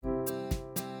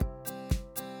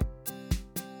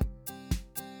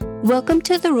Welcome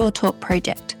to the Raw Talk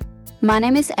Project. My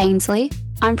name is Ainsley.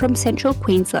 I'm from Central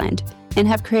Queensland and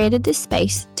have created this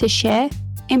space to share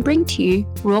and bring to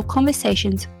you raw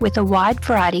conversations with a wide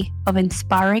variety of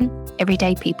inspiring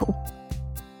everyday people.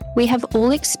 We have all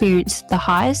experienced the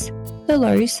highs, the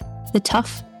lows, the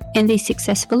tough, and the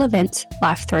successful events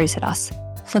life throws at us.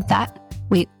 For that,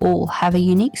 we all have a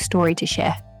unique story to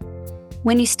share.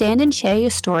 When you stand and share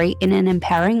your story in an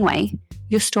empowering way,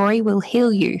 your story will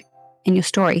heal you, and your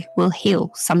story will heal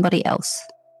somebody else.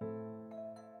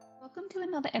 Welcome to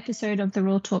another episode of the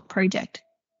Raw Talk Project.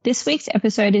 This week's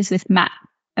episode is with Matt,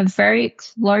 a very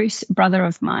close brother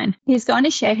of mine. He's going to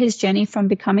share his journey from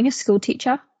becoming a school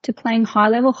teacher to playing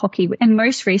high-level hockey and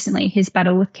most recently his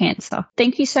battle with cancer.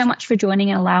 Thank you so much for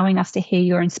joining and allowing us to hear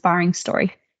your inspiring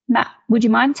story. Matt, would you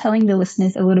mind telling the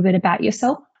listeners a little bit about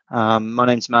yourself? My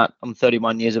name's Matt. I'm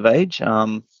 31 years of age.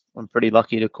 I'm pretty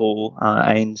lucky to call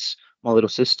Ains my little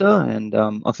sister, and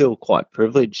I feel quite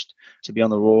privileged to be on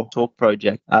the Raw Talk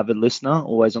Project. Avid listener,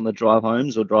 always on the drive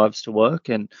homes or drives to work,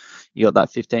 and you got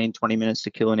that 15, 20 minutes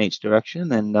to kill in each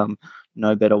direction, and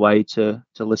no better way to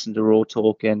listen to Raw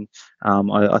Talk, and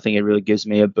I think it really gives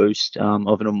me a boost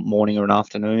of a morning or an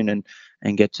afternoon,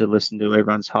 and get to listen to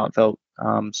everyone's heartfelt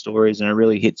stories, and it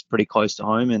really hits pretty close to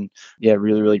home. And yeah,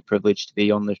 really privileged to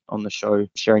be on the show,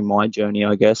 sharing my journey,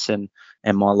 I guess, and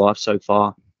my life so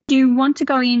far. Do you want to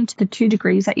go into the 2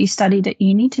 degrees that you studied at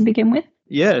uni to begin with?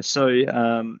 Yeah, so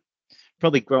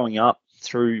probably growing up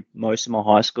through most of my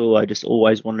high school, I just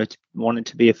always wanted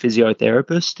to be a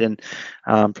physiotherapist, and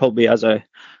probably as I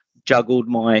juggled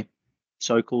my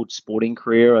so-called sporting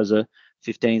career as a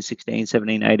 15, 16,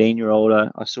 17, 18-year-old,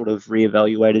 I sort of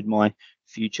reevaluated my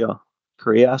future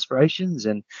career aspirations,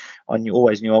 and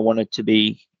always knew I wanted to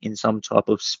be in some type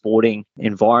of sporting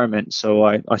environment. So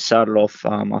I started off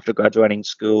after graduating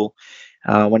school,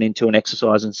 went into an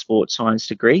exercise and sports science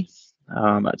degree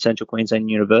at Central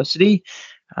Queensland University.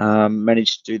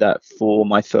 Managed to do that for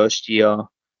my first year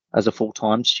as a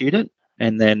full-time student,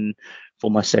 and then for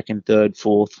my second, third,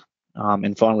 fourth,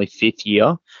 and finally fifth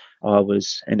year, I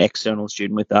was an external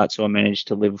student with that. So I managed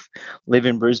to live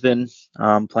in Brisbane,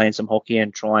 playing some hockey,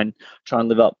 and try and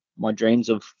live up my dreams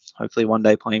of hopefully one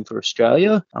day playing for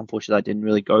Australia. Unfortunately, that didn't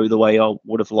really go the way I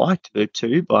would have liked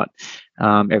to, but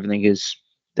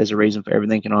there's a reason for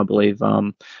everything, and I believe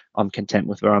I'm content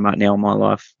with where I'm at now in my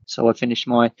life. So I finished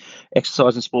my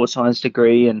exercise and sports science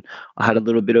degree, and I had a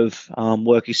little bit of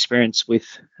work experience with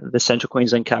the Central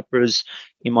Queensland Cutters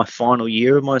in my final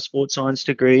year of my sports science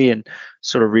degree, and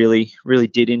sort of really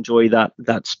did enjoy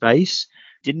that space.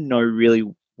 Didn't know really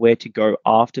where to go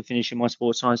after finishing my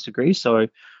sports science degree, so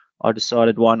I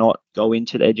decided why not go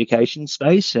into the education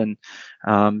space, and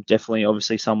definitely,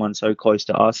 obviously, someone so close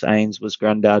to us, Ains, was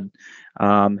granddad,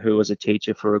 who was a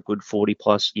teacher for a good 40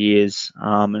 plus years,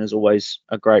 and is always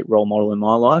a great role model in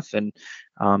my life, and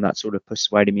that sort of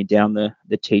persuaded me down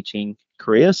the teaching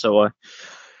career. So I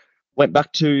went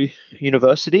back to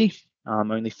university,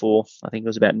 only for, I think it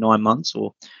was about 9 months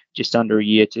or just under a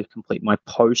year, to complete my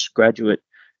postgraduate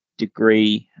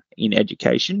degree in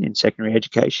education, in secondary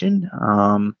education,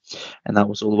 and that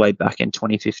was all the way back in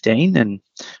 2015, and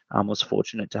was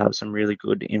fortunate to have some really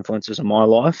good influences in my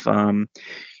life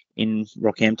in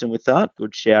Rockhampton with that.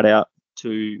 Good shout out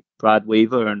to Brad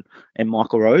Weaver and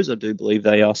Michael Rose. I do believe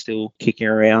they are still kicking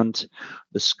around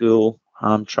the school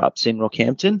traps in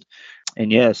Rockhampton.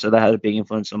 And yeah, so they had a big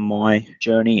influence on my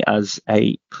journey as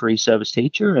a pre-service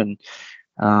teacher, and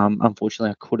unfortunately,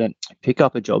 I couldn't pick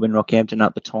up a job in Rockhampton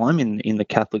at the time in the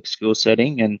Catholic school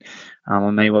setting, and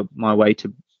I made my way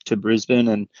to Brisbane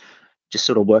and just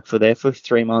sort of worked there for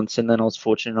 3 months, and then I was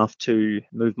fortunate enough to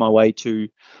move my way to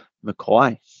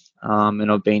Mackay,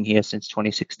 and I've been here since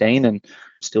 2016 and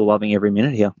still loving every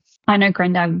minute here. I know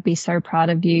Granddad would be so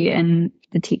proud of you and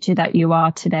the teacher that you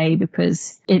are today,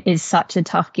 because it is such a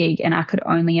tough gig, and I could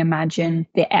only imagine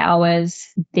the hours,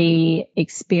 the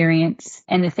experience,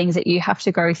 and the things that you have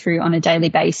to go through on a daily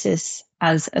basis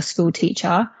as a school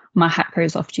teacher. My hat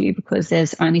goes off to you, because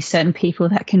there's only certain people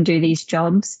that can do these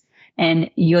jobs, and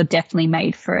you're definitely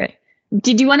made for it.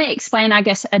 Did you want to explain, I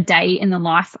guess, a day in the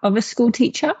life of a school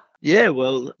teacher? Yeah,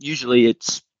 well, usually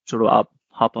it's sort of up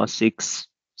 6:30,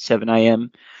 7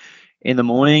 a.m. in the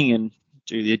morning, and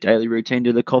do the daily routine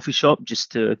to the coffee shop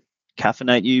just to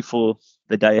caffeinate you for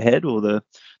the day ahead, or the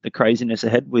craziness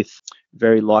ahead, with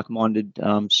very like-minded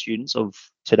students of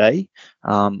today.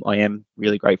 I am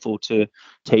really grateful to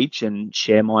teach and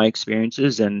share my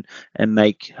experiences and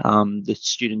make the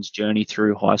students' journey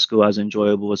through high school as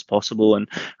enjoyable as possible. And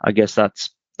I guess that's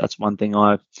one thing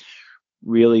I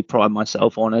really pride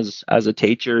myself on as a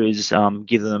teacher is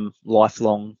give them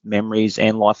lifelong memories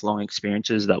and lifelong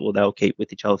experiences that they'll keep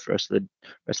with each other for the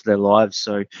rest of their lives.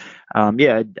 So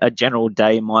yeah, a general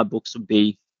day in my books would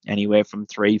be anywhere from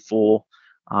 3, 4,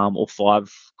 or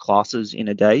 5 classes in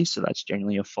a day. So that's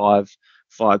generally a five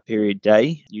period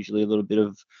day. Usually a little bit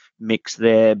of mix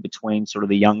there between sort of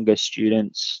the younger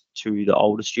students to the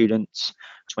older students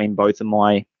between both of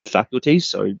my faculties.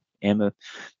 So I'm a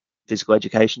physical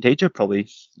education teacher. Probably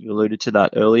you alluded to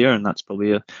that earlier, and that's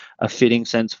probably a fitting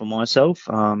sense for myself.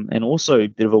 And also a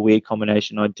bit of a weird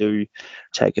combination. I do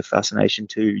take a fascination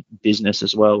to business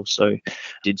as well. So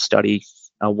did study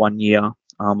 1 year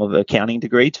of an accounting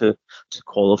degree to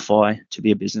qualify to be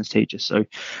a business teacher. So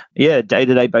yeah,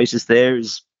 day-to-day basis there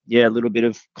is a little bit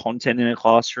of content in a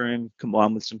classroom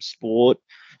combined with some sport.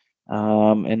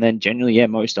 And then generally,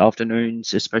 most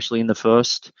afternoons, especially in the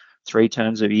first 3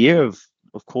 terms of a year,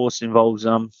 of course, involves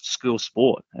school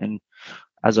sport. And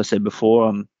as I said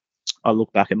before, I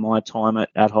look back at my time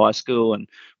at high school and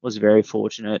was very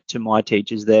fortunate to my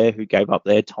teachers there who gave up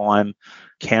their time,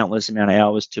 countless amount of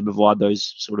hours to provide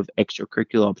those sort of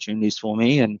extracurricular opportunities for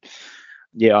me. And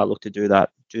I look to do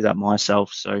that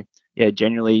myself. So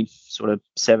generally sort of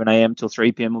 7 a.m. till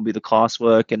 3 p.m. will be the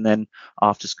classwork, and then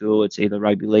after school it's either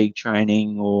rugby league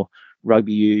training or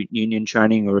rugby union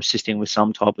training or assisting with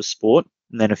some type of sport.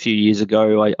 And then a few years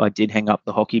ago, I did hang up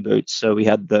the hockey boots, so we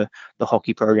had the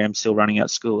hockey program still running at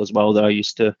school as well that I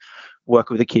used to work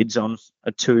with the kids on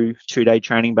a two-day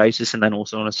training basis, and then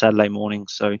also on a Saturday morning.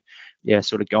 So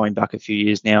sort of going back a few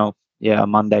years now,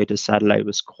 Monday to Saturday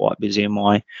was quite busy in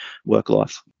my work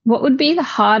life. What would be the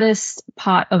hardest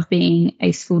part of being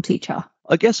a school teacher?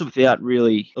 I guess without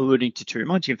really alluding to too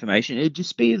much information, it'd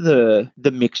just be the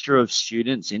mixture of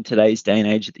students in today's day and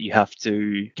age that you have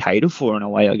to cater for in a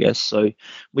way, I guess. So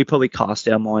we probably cast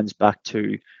our minds back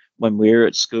to when we were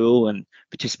at school and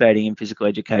participating in physical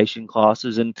education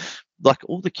classes, and like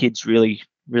all the kids really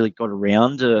got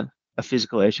around a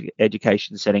physical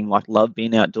education setting, like love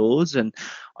being outdoors. And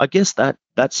I guess that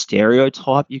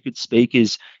stereotype, you could speak,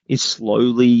 is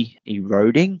slowly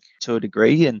eroding to a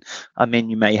degree. And I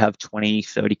mean, you may have 20,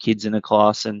 30 kids in a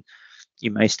class, and you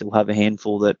may still have a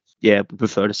handful that would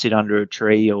prefer to sit under a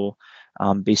tree or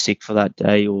be sick for that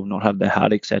day or not have their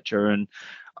hat, etc. And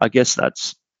I guess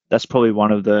that's probably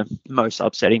one of the most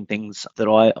upsetting things that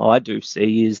I do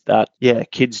see is that,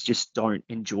 kids just don't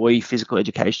enjoy physical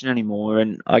education anymore.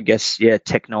 And I guess,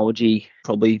 technology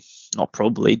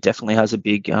definitely has a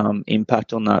big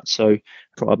impact on that. So I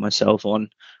pride myself on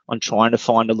trying to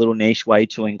find a little niche way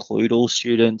to include all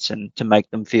students and to make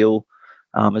them feel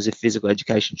as if physical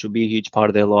education should be a huge part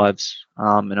of their lives.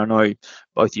 And I know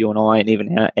both you and I, and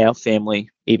even our family,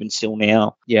 even still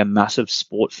now, massive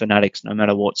sport fanatics, no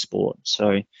matter what sport.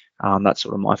 So that's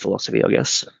sort of my philosophy, I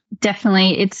guess.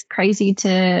 Definitely. It's crazy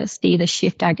to see the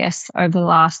shift, I guess, over the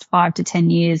last 5 to 10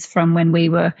 years from when we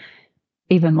were,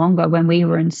 even longer, when we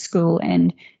were in school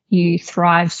and you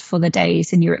thrived for the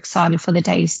days and you're excited for the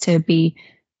days to be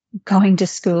going to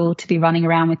school, to be running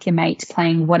around with your mates,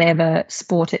 playing whatever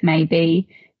sport it may be,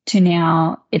 to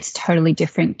now it's totally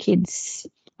different. Kids,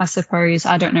 I suppose,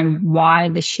 I don't know why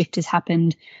the shift has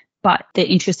happened, but the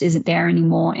interest isn't there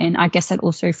anymore. And I guess that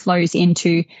also flows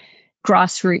into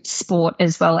grassroots sport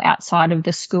as well outside of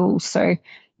the school. So,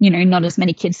 not as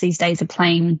many kids these days are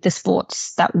playing the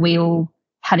sports that we all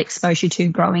had exposure to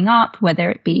growing up, whether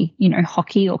it be,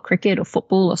 hockey or cricket or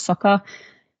football or soccer.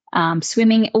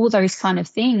 Swimming, all those kind of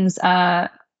things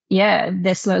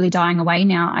they're slowly dying away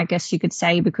now, I guess you could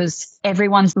say, because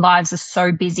everyone's lives are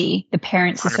so busy. The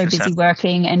parents are 100%. So busy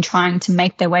working and trying to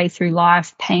make their way through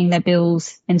life, paying their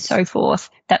bills and so forth,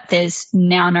 that there's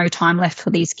now no time left for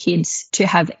these kids to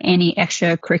have any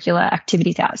extracurricular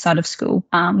activities outside of school,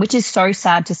 which is so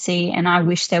sad to see. And I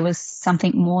wish there was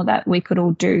something more that we could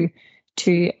all do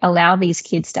to allow these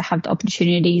kids to have the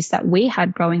opportunities that we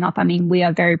had growing up. I mean, we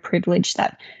are very privileged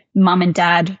that mum and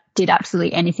dad did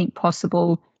absolutely anything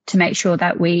possible to make sure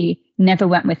that we never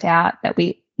went without, that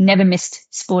we never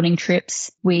missed sporting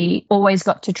trips. We always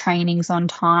got to trainings on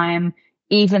time,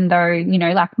 even though,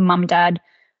 like mum, dad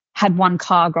had one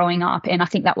car growing up. And I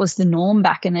think that was the norm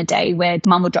back in the day, where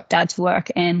mum would drop dad to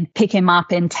work and pick him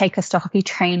up and take us to hockey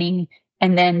training,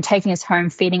 and then taking us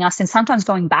home, feeding us, and sometimes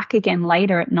going back again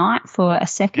later at night for a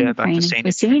second training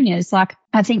for seniors. Like,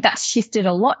 I think that's shifted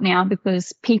a lot now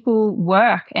because people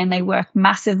work and they work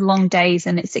massive long days,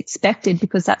 and it's expected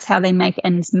because that's how they make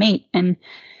ends meet. And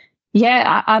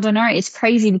I don't know, it's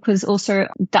crazy because also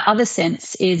the other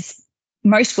sense is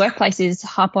most workplaces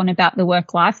harp on about the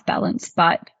work-life balance,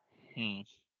 but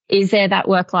is there that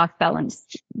work-life balance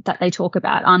that they talk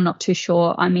about? I'm not too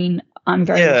sure. I mean, I'm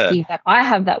very Yeah. lucky that I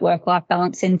have that work-life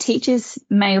balance, and teachers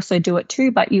may also do it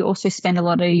too, but you also spend a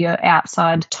lot of your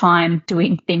outside time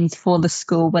doing things for the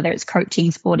school, whether it's coaching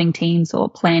sporting teams or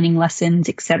planning lessons,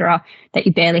 etc., that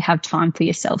you barely have time for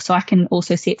yourself. So I can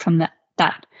also see it from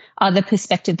that other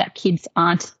perspective, that kids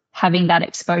aren't having that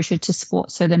exposure to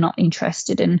sport, so they're not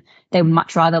interested, and they would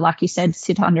much rather, like you said,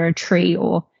 sit under a tree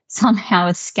or somehow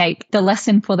escape the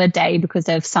lesson for the day because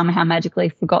they've somehow magically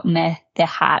forgotten their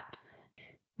hat.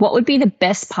 What would be the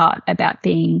best part about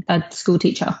being a school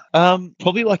teacher?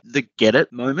 Probably like the get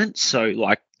it moment. So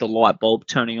like the light bulb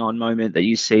turning on moment that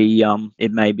you see.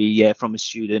 It may be from a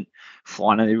student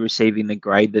finally receiving the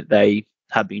grade that they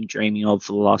have been dreaming of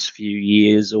for the last few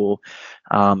years, or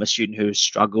a student who has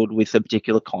struggled with a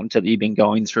particular content that you've been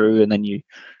going through, and then you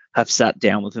have sat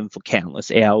down with them for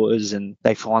countless hours and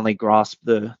they finally grasp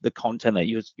the content that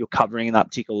you're covering in that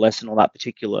particular lesson or that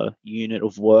particular unit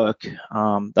of work.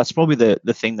 That's probably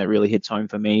the thing that really hits home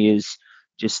for me, is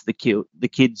just the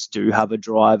kids do have a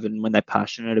drive, and when they're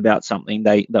passionate about something,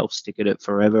 they'll stick at it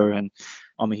forever. And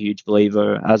I'm a huge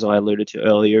believer, as I alluded to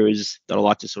earlier, is that I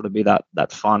like to sort of be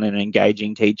that fun and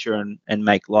engaging teacher and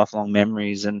make lifelong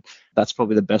memories. And that's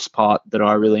probably the best part that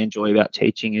I really enjoy about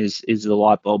teaching, is the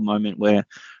light bulb moment where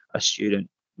a student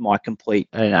might complete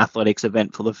an athletics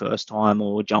event for the first time,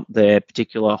 or jump their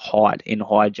particular height in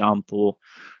high jump, or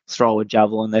throw a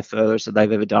javelin their furthest that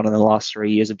they've ever done in the last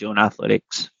 3 years of doing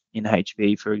athletics in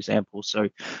HB, for example. So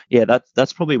yeah,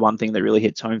 that's probably one thing that really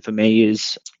hits home for me,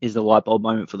 is the light bulb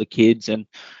moment for the kids. And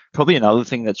probably another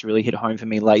thing that's really hit home for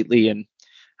me lately, and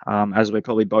as we're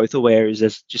probably both aware, is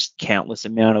there's just countless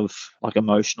amount of like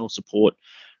emotional support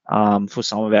for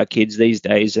some of our kids these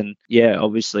days. And yeah,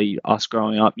 obviously us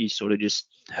growing up, you sort of just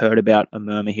heard about a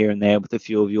murmur here and there with a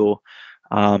few of your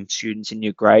students in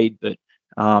your grade, but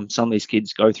some of these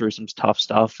kids go through some tough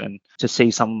stuff. And to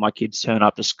see some of my kids turn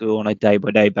up to school on a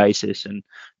day-by-day basis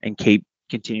and keep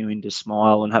continuing to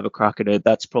smile and have a crack at it,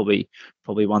 that's probably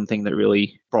one thing that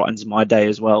really brightens my day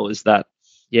as well, is that,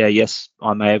 yeah, yes,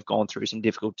 I may have gone through some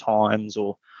difficult times,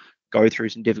 or go through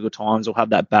some difficult times, or have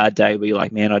that bad day where you're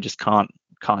like, man, I just can't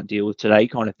deal with today,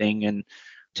 kind of thing. And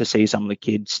to see some of the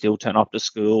kids still turn up to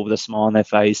school with a smile on their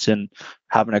face and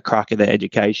having a crack at their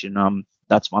education,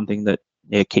 that's one thing that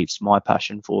keeps my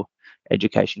passion for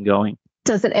education going.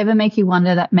 Does it ever make you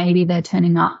wonder that maybe they're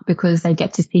turning up because they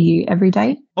get to see you every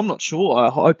day? I'm not sure. I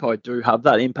hope I do have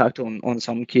that impact on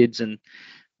some kids, and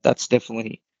that's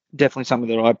definitely something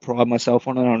that I pride myself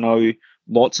on. And I know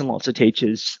lots and lots of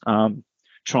teachers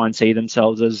try and see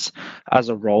themselves as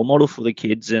a role model for the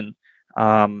kids. And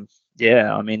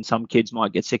yeah, I mean, some kids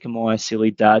might get sick of my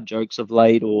silly dad jokes of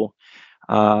late, or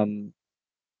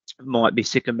might be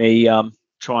sick of me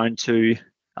trying to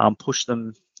push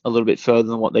them a little bit further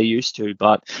than what they used to.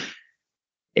 But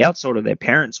outside of their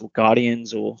parents or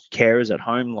guardians or carers at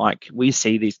home, like, we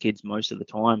see these kids most of the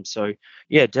time. So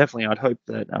yeah, definitely, I'd hope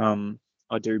that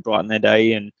I do brighten their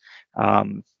day and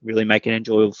really make it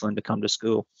enjoyable for them to come to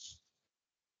school.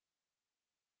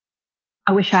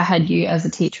 I wish I had you as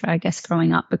a teacher, I guess,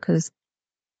 growing up, because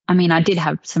I mean, I did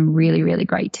have some really, really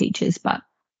great teachers, but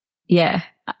yeah,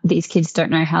 these kids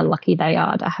don't know how lucky they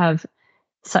are to have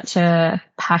such a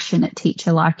passionate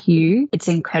teacher like you. It's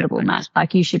incredible, Matt.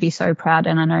 Like, you should be so proud,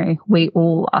 and I know we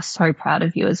all are so proud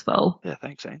of you as well. Yeah,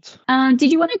 thanks, Ains.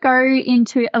 Did you want to go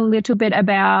into a little bit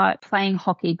about playing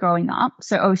hockey growing up?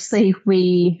 So obviously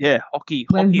hockey,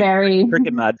 very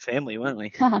cricket mad family, weren't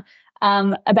we?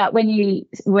 about when you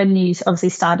obviously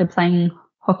started playing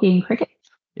hockey and cricket.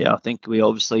 Yeah, I think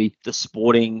the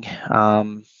sporting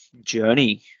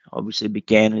journey obviously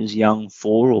began as young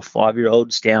 4 or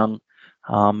 5-year-olds down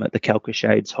at the Calca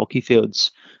Shades hockey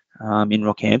fields in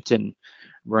Rockhampton,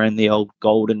 wearing the old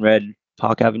gold and red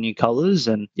Park Avenue colours.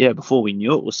 And yeah, before we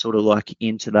knew it, was sort of like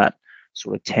into that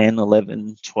sort of 10,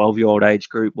 11, 12-year-old age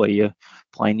group where you're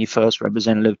playing your first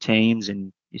representative teams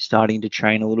and you're starting to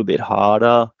train a little bit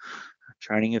harder,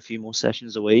 training a few more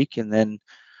sessions a week. And then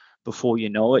before you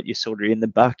know it, you're sort of in the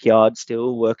backyard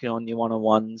still working on your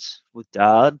one-on-ones with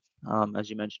dad, as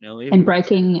you mentioned earlier. And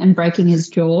breaking his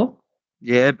jaw.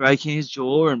 Yeah, breaking his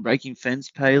jaw and breaking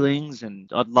fence palings. And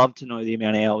I'd love to know the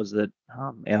amount of hours that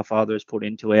our father has put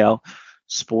into our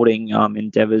sporting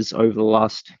endeavours over the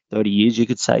last 30 years, you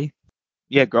could say.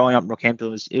 Yeah, growing up in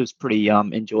Rockhampton, it was pretty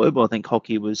enjoyable. I think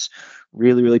hockey was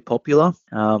really, really popular.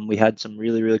 We had some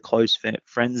really, really close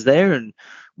friends there, and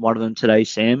one of them today,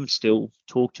 Sam, still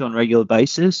talk to on a regular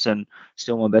basis, and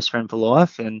still my best friend for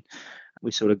life. And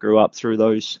we sort of grew up through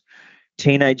those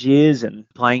teenage years and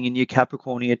playing in your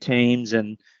Capricornia teams,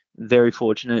 and very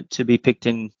fortunate to be picked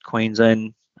in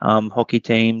Queensland hockey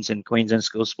teams and Queensland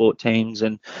school sport teams.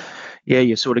 And yeah,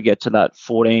 you sort of get to that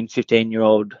 14,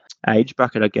 15-year-old age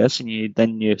bracket, I guess, and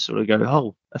you sort of go,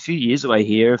 oh, a few years away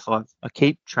here. If I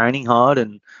keep training hard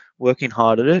and working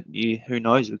hard at it, who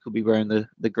knows, we could be wearing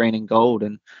the green and gold.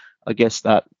 And I guess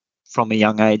that from a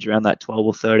young age, around that 12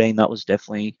 or 13, that was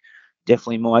definitely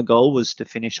my goal, was to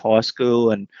finish high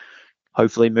school and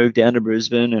hopefully move down to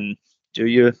Brisbane and do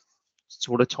your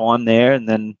sort of time there, and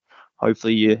then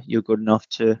hopefully you're good enough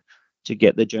to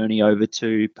get the journey over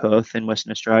to Perth in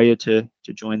Western Australia to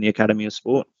join the Academy of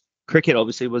Sport. Cricket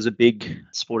obviously was a big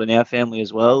sport in our family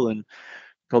as well, and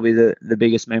probably the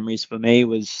biggest memories for me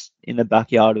was in the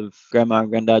backyard of Grandma and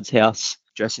Granddad's house,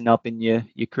 dressing up in your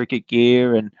cricket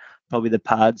gear, and probably the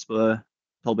pads were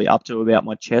probably up to about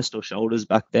my chest or shoulders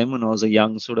back then when I was a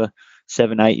young sort of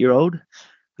 7, 8-year-old.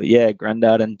 But yeah,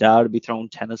 Granddad and Dad would be throwing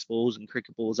tennis balls and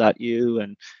cricket balls at you,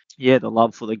 and yeah, the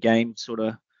love for the game sort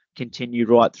of continued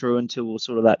right through until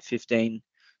sort of that 15,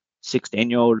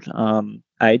 16-year-old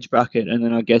age bracket. And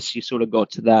then I guess you sort of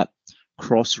got to that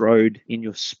crossroad in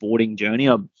your sporting journey,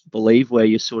 I believe, where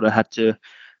you sort of had to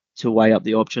weigh up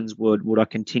the options. Would I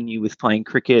continue with playing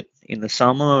cricket in the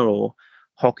summer or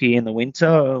hockey in the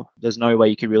winter? There's no way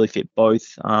you could really fit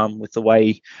both with the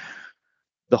way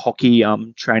the hockey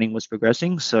training was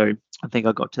progressing. So I think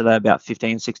I got to that about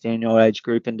 15, 16-year-old age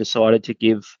group and decided to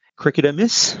give cricket a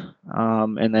miss.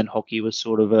 And then hockey was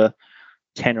sort of a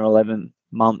 10 or 11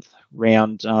 month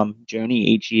round journey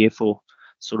each year for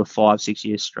sort of 5, 6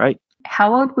 years straight.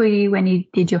 How old were you when you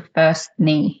did your first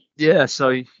knee? Yeah,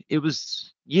 so it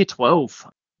was year 12.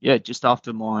 Yeah, just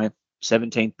after my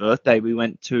 17th birthday, we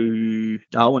went to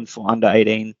Darwin for under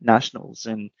 18 nationals,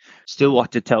 and still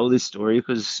like to tell this story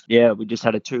because, yeah, we just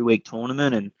had a 2-week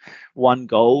tournament and won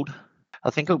gold. I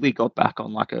think we got back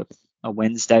on like a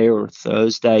Wednesday or a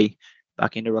Thursday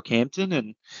back into Rockhampton,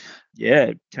 and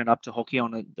yeah, turned up to hockey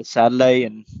on the Saturday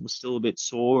and was still a bit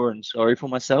sore and sorry for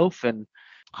myself. And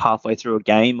halfway through a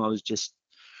game, I was just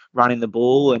running the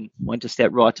ball and went to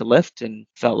step right to left and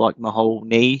felt like my whole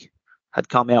knee had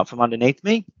come out from underneath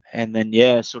me. And then,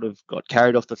 yeah, sort of got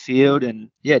carried off the field and,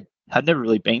 yeah, had never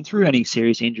really been through any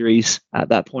serious injuries at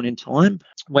that point in time.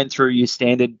 Went through your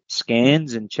standard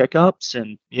scans and checkups,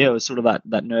 and yeah, it was sort of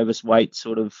that nervous wait,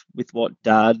 sort of with what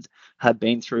Dad had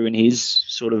been through in his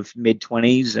sort of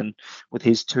mid-20s, and with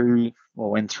his 3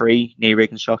 knee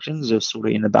reconstructions, it was sort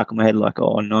of in the back of my head like,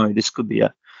 oh no, this could be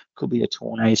a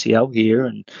torn ACL here.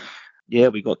 And yeah,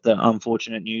 we got the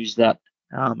unfortunate news that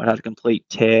I had a complete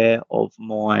tear of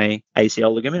my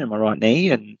ACL ligament in my right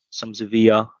knee and some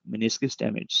severe meniscus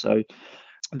damage. So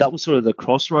that was sort of the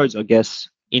crossroads, I guess,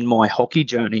 in my hockey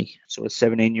journey. Sort of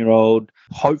 17-year-old,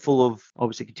 hopeful of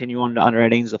obviously continuing on to under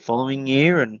 18s the following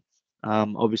year, and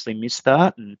obviously missed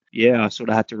that. And yeah, I sort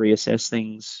of had to reassess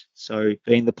things. So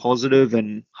being the positive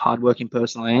and hardworking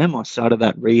person I am, I started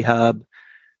that rehab,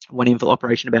 went in for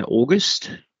operation about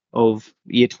August of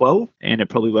year 12, and it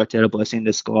probably worked out a blessing in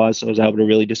disguise. So I was able to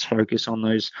really just focus on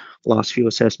those last few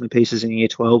assessment pieces in year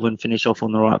 12 and finish off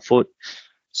on the right foot.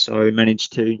 So I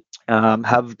managed to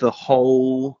have the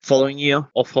whole following year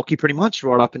off hockey pretty much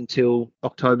right up until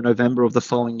October, November of the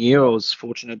following year. I was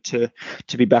fortunate to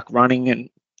be back running and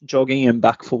jogging and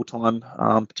back full-time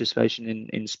participation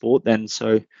in sport then.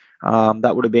 So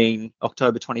that would have been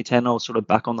October 2010. I was sort of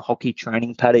back on the hockey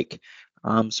training paddock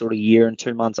sort of year and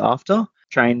 2 months after.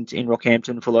 Trained in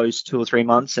Rockhampton for those 2 or 3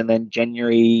 months, and then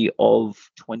January of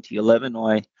 2011,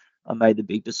 I made the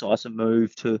big decisive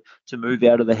move to move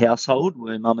out of the household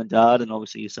where Mum and Dad and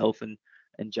obviously yourself and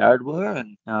Jared were,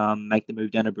 and make the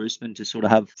move down to Brisbane to sort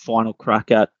of have final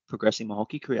crack at progressing my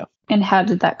hockey career. And how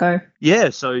did that go? Yeah,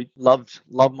 so loved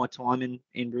my time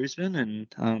in Brisbane,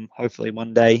 and hopefully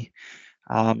one day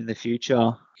in the future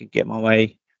I could get my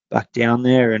way back down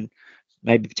there and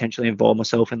maybe potentially involve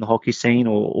myself in the hockey scene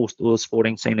or the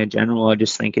sporting scene in general. I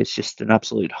just think it's just an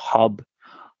absolute hub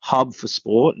for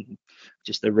sport, and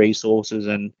just the resources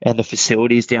and the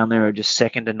facilities down there are just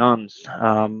second to none.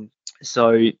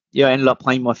 So yeah, I ended up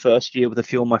playing my first year with a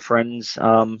few of my friends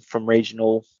from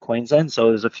regional Queensland. So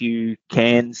there's a few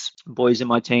Cairns boys in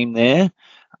my team there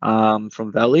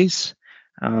from Valleys.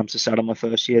 So started my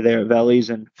first year there at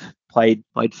Valleys and played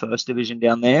first division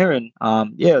down there. And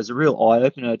yeah, it was a real eye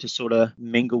opener to sort of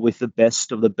mingle with the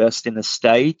best of the best in the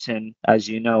state. And as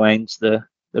you know, Ains,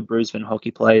 the Brisbane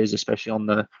hockey players, especially on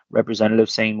the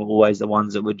representative scene, were always the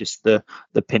ones that were just the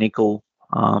pinnacle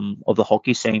of the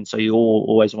hockey scene. So you all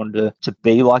always wanted to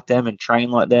be like them and train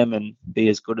like them and be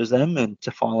as good as them, and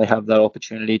to finally have that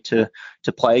opportunity to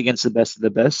play against the best of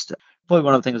the best. Probably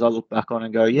one of the things I look back on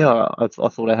and go, yeah, I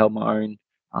thought I held my own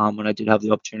when I did have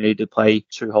the opportunity to play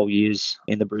 2 whole years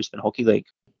in the Brisbane Hockey League.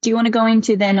 Do you want to go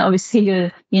into then obviously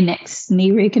your next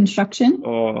knee reconstruction?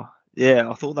 Oh, yeah,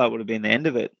 I thought that would have been the end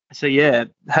of it. So, yeah,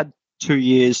 had 2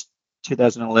 years,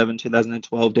 2011,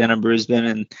 2012 down in Brisbane.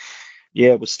 And,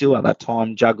 yeah, was still at that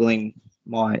time juggling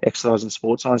my exercise and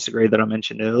sports science degree that I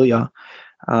mentioned earlier.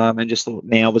 And just thought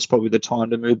now was probably the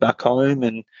time to move back home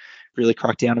and really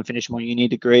crack down and finish my uni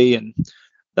degree. And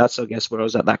that's, I guess, where I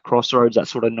was at that crossroads, that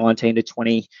sort of 19 to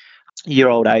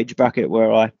 20-year-old age bracket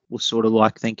where I was sort of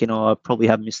like thinking, I probably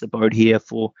have missed the boat here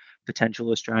for potential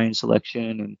Australian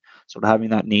selection and sort of having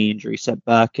that knee injury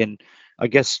setback. And I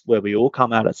guess where we all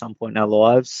come out at some point in our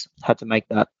lives, had to make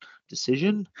that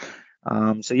decision.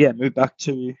 So yeah, moved back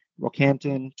to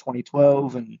Rockhampton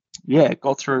 2012 and yeah,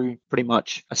 got through pretty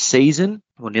much a season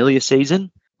or nearly a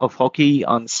season of hockey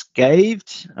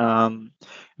unscathed.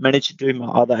 Managed to do my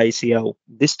other ACL.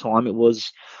 This time it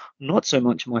was not so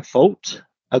much my fault.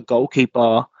 A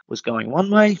goalkeeper was going one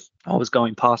way, I was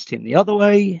going past him the other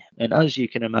way. And as you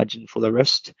can imagine for the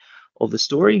rest of the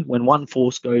story, when one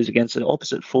force goes against an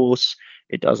opposite force,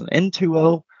 it doesn't end too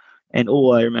well. And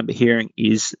all I remember hearing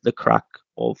is the crack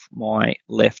of my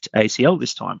left ACL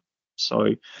this time. So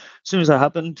as soon as that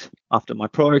happened, after my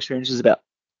prior experiences about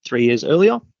 3 years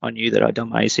earlier, I knew that I'd done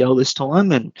my ACL this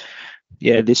time. And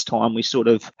yeah, this time we sort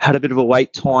of had a bit of a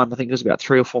wait time. I think it was about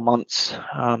 3 or 4 months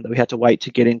that we had to wait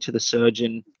to get into the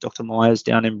surgeon, Dr. Myers,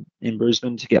 down in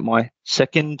Brisbane to get my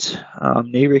second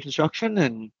knee reconstruction.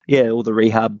 And yeah, all the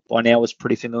rehab by now was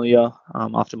pretty familiar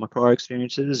after my prior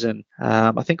experiences. And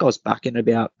I think I was back in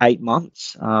about 8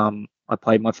 months. I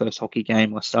played my first hockey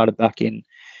game. I started back in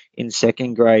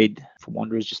second grade for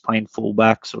Wanderers, just playing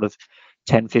fullback, sort of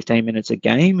 10, 15 minutes a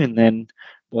game. And then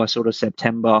by sort of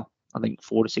September, I think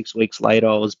 4 to 6 weeks later,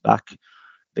 I was back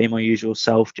being my usual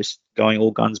self, just going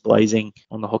all guns blazing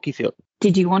on the hockey field.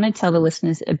 Did you want to tell the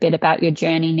listeners a bit about your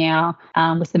journey now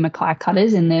with the Mackay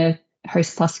Cutters in the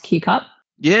Host Plus Q Cup?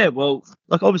 Yeah, well,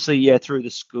 like obviously, yeah, through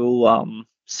the school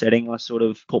setting, I sort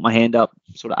of put my hand up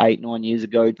sort of 8, 9 years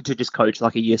ago to just coach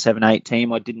like a year 7, 8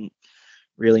 team. I didn't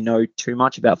really know too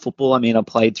much about football. I mean, I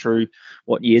played through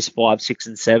years 5, 6,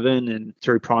 and 7, and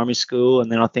through primary school,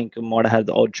 and then I think I might have had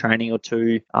the odd training or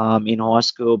two in high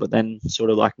school. But then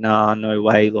sort of like, nah, no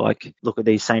way. Like, look at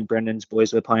these St. Brendan's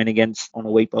boys we're playing against on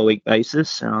a week by week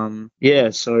basis.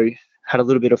 Yeah, so had a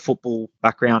little bit of football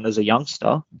background as a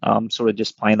youngster. Sort of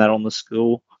just playing that on the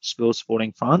school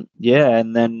sporting front. Yeah,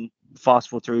 and then fast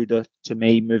forward through to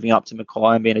me moving up to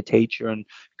Mackay and being a teacher and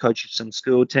coaching some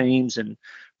school teams and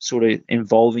sort of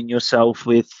involving yourself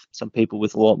with some people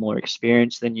with a lot more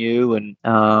experience than you, and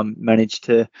managed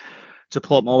to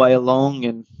plot my way along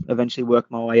and eventually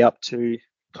work my way up to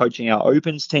coaching our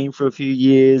opens team for a few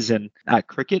years and at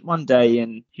cricket one day.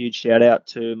 And huge shout out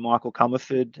to Michael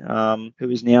Comerford, who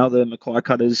is now the Mackay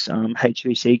Cutters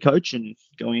HVC coach and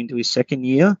going into his second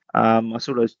year. I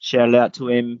sort of shouted out to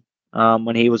him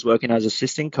when he was working as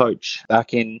assistant coach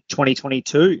back in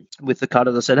 2022 with the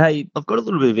Cutters. I said, hey, I've got a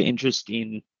little bit of interest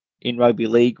in rugby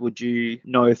league. Would you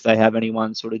know if they have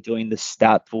anyone sort of doing the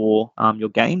stat for your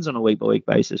games on a week by week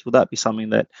basis? Would that be something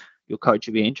that your coach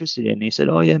would be interested in? And he said,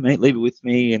 oh yeah, mate, leave it with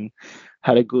me. And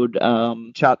had a good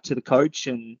chat to the coach.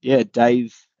 And yeah,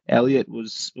 Dave Elliott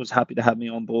was happy to have me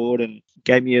on board and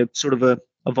gave me a sort of a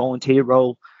volunteer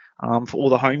role for all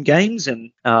the home games,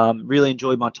 and really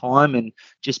enjoyed my time and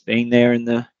just being there in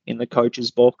the coach's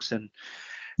box and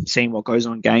seeing what goes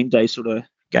on game day sort of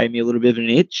gave me a little bit of an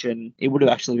itch. And it would have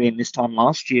actually been this time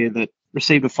last year that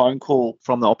received a phone call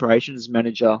from the operations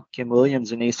manager, Kim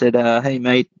Williams, and he said, hey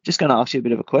mate, just going to ask you a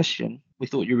bit of a question. We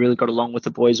thought you really got along with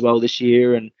the boys well this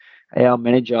year, and our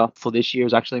manager for this year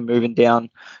is actually moving down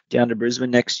to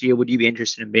Brisbane next year. Would you be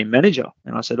interested in being manager?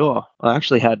 And I said, I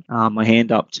actually had my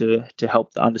hand up to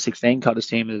help the under 16 Cutters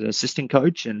team as an assistant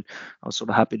coach, and I was sort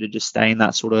of happy to just stay in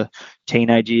that sort of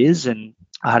teenage years. And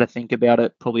I had to think about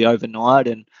it probably overnight,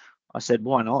 and I said,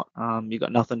 why not? You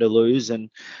got nothing to lose. And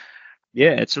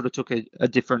yeah, it sort of took a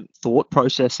different thought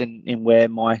process in where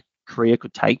my career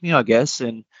could take me, I guess.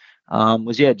 And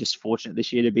was just fortunate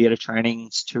this year to be at a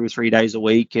trainings 2 or 3 days a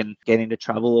week and getting to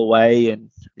travel away.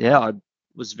 And yeah, I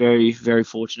was very, very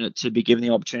fortunate to be given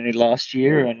the opportunity last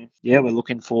year. And yeah, we're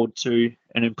looking forward to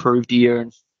an improved year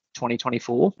in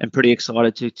 2024 and pretty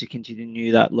excited to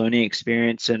continue that learning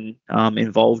experience and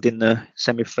involved in the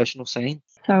semi-professional scene.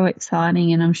 So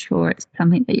exciting, and I'm sure it's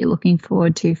something that you're looking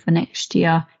forward to for next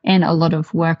year, and a lot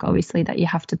of work obviously that you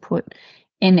have to put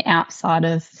in outside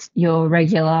of your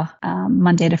regular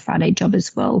Monday to Friday job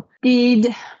as well.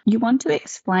 Did you want to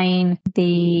explain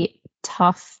the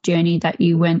tough journey that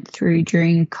you went through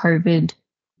during COVID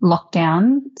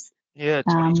lockdowns? Yeah,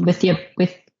 with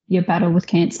your battle with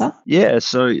cancer? Yeah,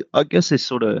 so I guess this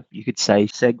sort of, you could say,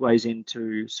 segues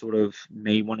into sort of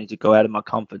me wanting to go out of my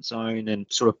comfort zone and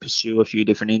sort of pursue a few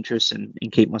different interests and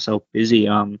keep myself busy,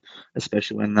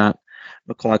 especially when that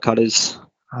Mackay Cutters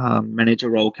manager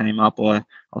role came up. I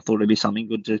thought it'd be something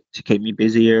good to keep me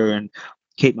busier and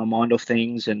keep my mind off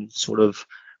things and sort of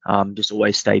just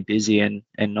always stay busy. And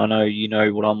I know you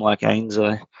know what I'm like, Ains.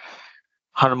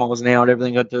 100 miles an hour at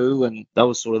everything I do, and that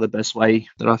was sort of the best way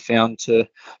that I found to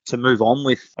move on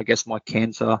with, I guess, my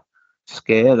cancer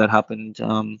scare that happened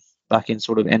back in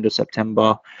sort of end of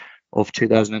September of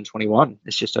 2021.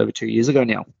 It's just over 2 years ago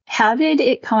now. How did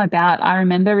it come about? I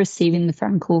remember receiving the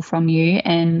phone call from you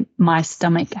and my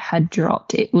stomach had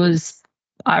dropped. It was,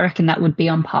 I reckon that would be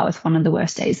on par with one of the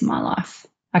worst days of my life.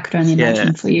 I could only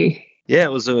imagine for you. Yeah,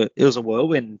 it was a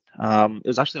whirlwind. It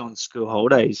was actually on school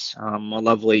holidays. My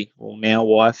lovely, well, now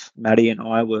wife Maddie and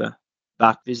I were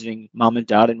back visiting mum and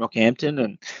dad in Rockhampton,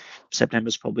 and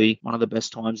September's probably one of the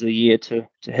best times of the year to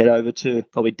head over to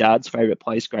probably dad's favourite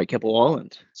place, Great Keppel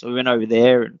Island. So we went over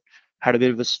there and had a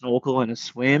bit of a snorkel and a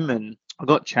swim, and I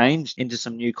got changed into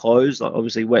some new clothes. Like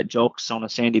obviously wet jocks on a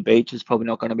sandy beach is probably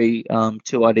not going to be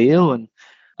too ideal, and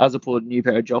as I put a new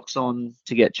pair of jocks on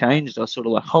to get changed, I was sort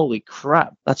of like, holy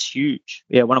crap, that's huge.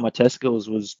 Yeah, one of my testicles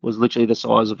was literally the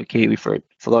size of a kiwi fruit.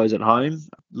 For those at home,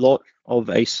 a lot of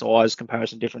a size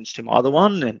comparison difference to my other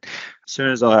one. And as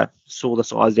soon as I saw the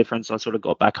size difference, I sort of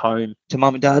got back home to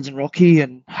mum and dad's in Rocky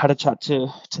and had a chat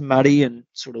to Maddie and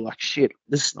sort of like, shit,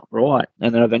 this is not right.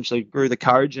 And then eventually grew the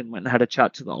courage and went and had a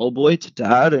chat to the old boy, to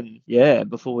dad. And yeah,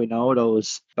 before we know it, I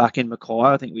was back in Mackay.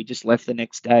 I think we just left the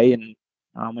next day and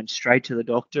went straight to the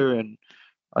doctor. And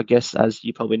I guess, as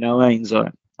you probably know, Ains,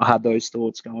 I had those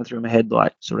thoughts going through my head,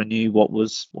 like sort of knew what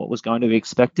was going to be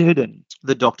expected. And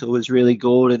the doctor was really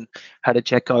good and had a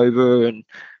check over, and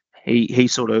he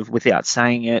sort of, without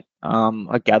saying it,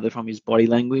 I gathered from his body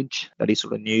language that he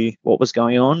sort of knew what was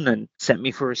going on and sent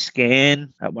me for a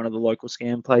scan at one of the local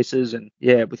scan places. And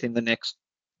yeah, within the next,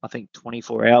 I think,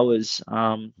 24 hours,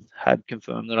 had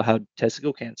confirmed that I had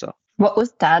testicle cancer. What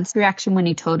was Dad's reaction when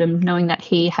he told him, knowing that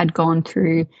he had gone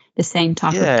through the same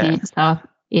type of cancer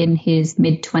in his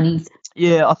mid-20s?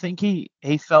 Yeah, I think he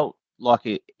felt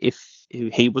like if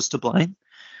he was to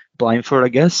blame for it, I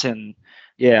guess. And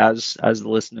yeah, as the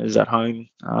listeners at home,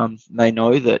 they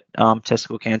know that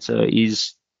testicle cancer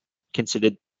is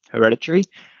considered hereditary.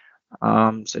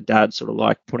 So Dad sort of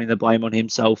like putting the blame on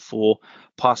himself for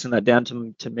passing that down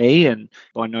to me, and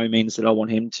by no means did I want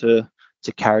him to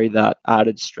carry that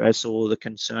added stress or the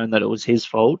concern that it was his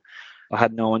fault. I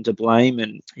had no one to blame,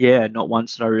 and yeah, not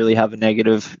once did I really have a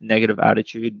negative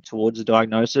attitude towards the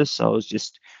diagnosis. So I was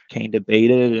just keen to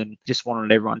beat it and just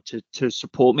wanted everyone to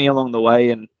support me along the way,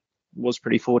 and was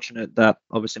pretty fortunate that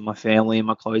obviously my family and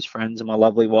my close friends and my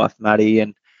lovely wife Maddie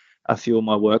and a few of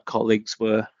my work colleagues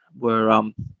were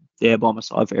there by my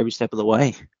side for every step of the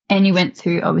way. And you went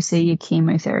through obviously your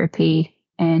chemotherapy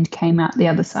and came out the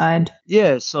other side.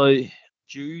 Yeah, so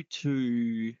due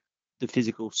to the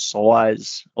physical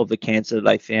size of the cancer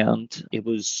they found, it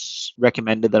was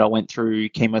recommended that I went through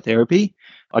chemotherapy.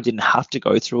 I didn't have to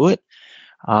go through it,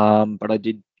 but I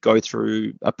did go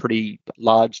through a pretty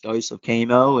large dose of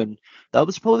chemo, and that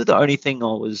was probably the only thing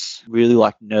I was really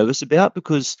like nervous about,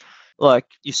 because like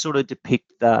you sort of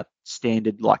depict that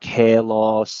standard like hair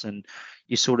loss, and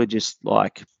you sort of just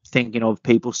like thinking of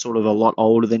people sort of a lot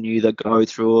older than you that go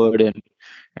through it, and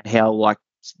how like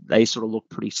they sort of look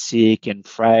pretty sick and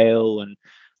frail, and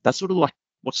that's sort of like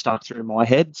what stuck through my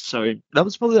head. So that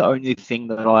was probably the only thing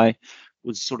that I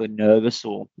was sort of nervous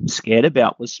or scared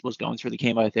about was going through the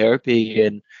chemotherapy.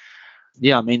 And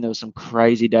yeah, I mean, there were some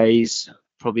crazy days,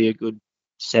 probably a good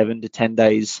 7 to 10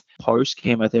 days post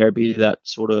chemotherapy that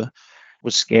sort of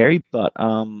was scary. But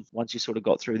once you sort of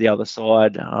got through the other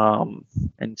side,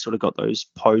 and sort of got those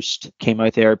post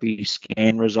chemotherapy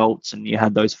scan results, and you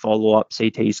had those follow up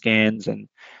CT scans and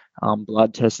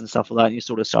blood tests and stuff like that, and you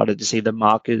sort of started to see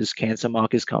the cancer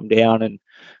markers come down, and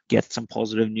get some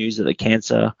positive news that the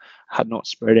cancer had not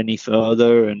spread any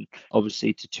further. And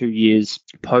obviously to 2 years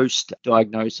post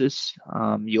diagnosis,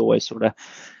 you always sort of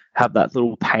have that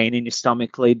little pain in your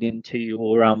stomach leading into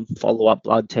your follow-up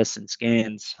blood tests and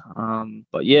scans.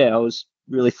 But yeah, I was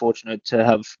really fortunate to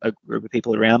have a group of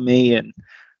people around me, and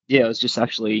yeah, it was just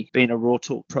actually being a Raw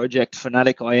Talk project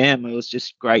fanatic I am. It was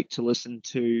just great to listen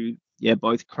to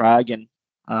both Craig and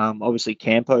obviously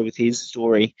Campo with his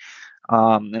story.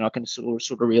 And I can sort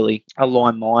of really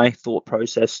align my thought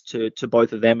process to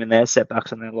both of them and their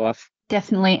setbacks in their life.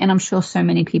 Definitely. And I'm sure so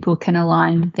many people can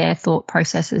align their thought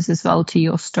processes as well to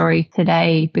your story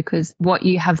today, because what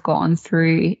you have gone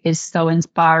through is so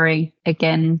inspiring.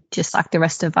 Again, just like the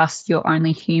rest of us, you're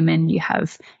only human. You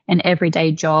have an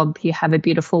everyday job. You have a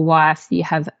beautiful wife. You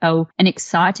have an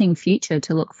exciting future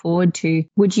to look forward to.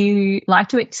 Would you like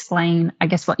to explain, I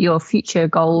guess, what your future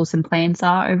goals and plans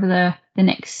are over the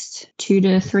next 2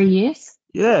 to 3 years?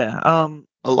 Yeah,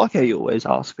 I like how you always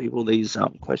ask people these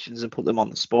questions and put them on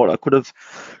the spot. I could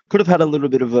have had a little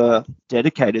bit of a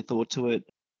dedicated thought to it.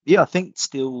 Yeah, I think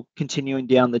still continuing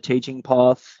down the teaching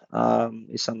path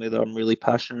is something that I'm really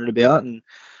passionate about, and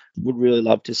would really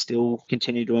love to still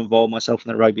continue to involve myself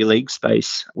in the rugby league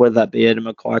space, whether that be at a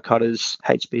Mackay Cutters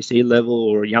HBC level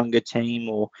or a younger team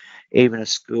or even a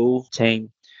school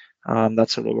team.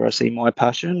 That's sort of where I see my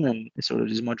passion, and it sort of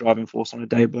is my driving force on a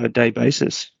day-by-day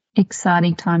basis.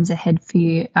 Exciting times ahead for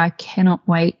you. I cannot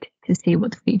wait to see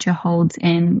what the future holds,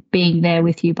 and being there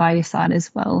with you by your side as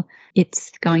well.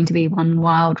 It's going to be one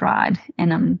wild ride,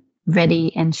 and I'm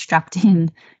ready and strapped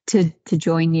in to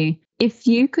join you. If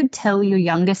you could tell your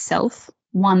younger self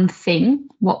one thing,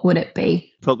 what would it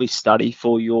be? Probably study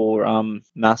for your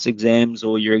maths exams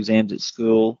or your exams at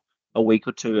school a week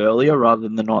or two earlier rather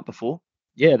than the night before.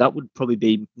 Yeah, that would probably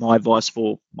be my advice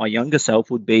for my younger self,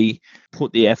 would be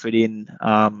put the effort in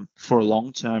for a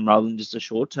long term rather than just a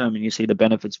short term, and you see the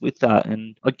benefits with that.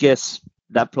 And I guess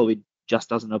that probably just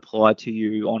doesn't apply to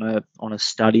you on a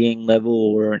studying level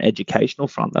or an educational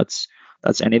front. That's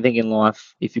anything in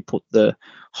life. If you put the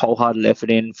wholehearted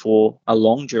effort in for a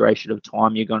long duration of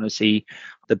time, you're going to see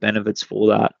the benefits for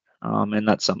that. And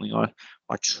that's something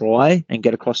I try and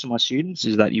get across to my students,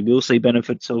 is that you will see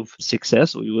benefits of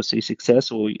success, or you will see success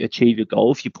or achieve your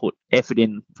goal if you put effort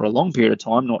in for a long period of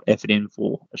time, not effort in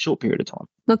for a short period of time.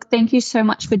 Look, thank you so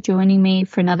much for joining me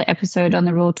for another episode on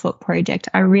the Raw Talk Project.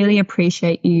 I really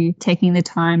appreciate you taking the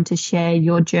time to share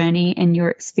your journey and your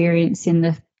experience in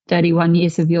the 31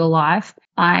 years of your life.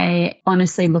 I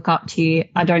honestly look up to you.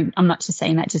 I'm not just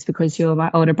saying that just because you're my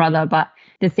older brother, but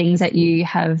the things that you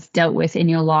have dealt with in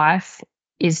your life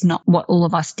is not what all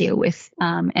of us deal with.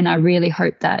 And I really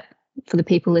hope that for the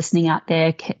people listening out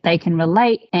there, they can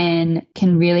relate and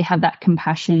can really have that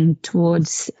compassion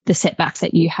towards the setbacks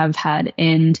that you have had,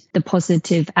 and the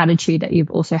positive attitude that you've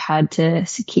also had to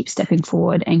keep stepping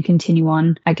forward and continue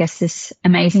on, I guess, this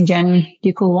amazing journey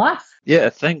you call life. Yeah,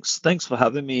 thanks for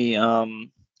having me on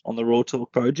the Raw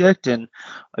Talk Project. And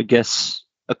I guess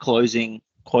a closing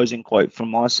quote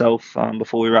from myself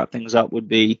before we wrap things up would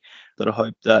be that I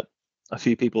hope that a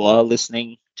few people are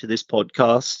listening to this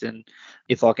podcast, and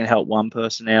if I can help one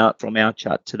person out from our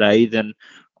chat today, then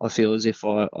I feel as if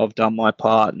I've done my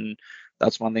part. And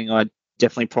that's one thing I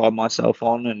definitely pride myself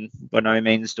on, and by no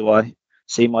means do I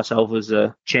see myself as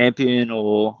a champion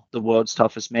or the world's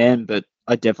toughest man, but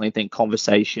I definitely think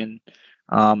conversation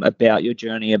about your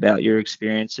journey, about your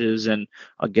experiences, and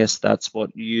I guess that's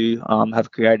what you have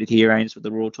created here, Ains, with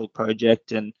the Raw Talk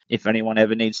Project. And if anyone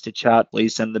ever needs to chat,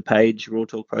 please send the page Raw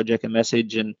Talk Project a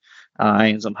message, and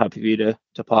Ains, I'm happy for you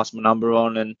to pass my number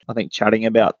on. And I think chatting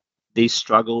about these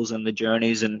struggles and the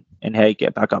journeys and how you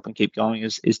get back up and keep going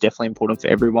is definitely important for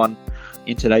everyone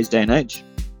in today's day and age.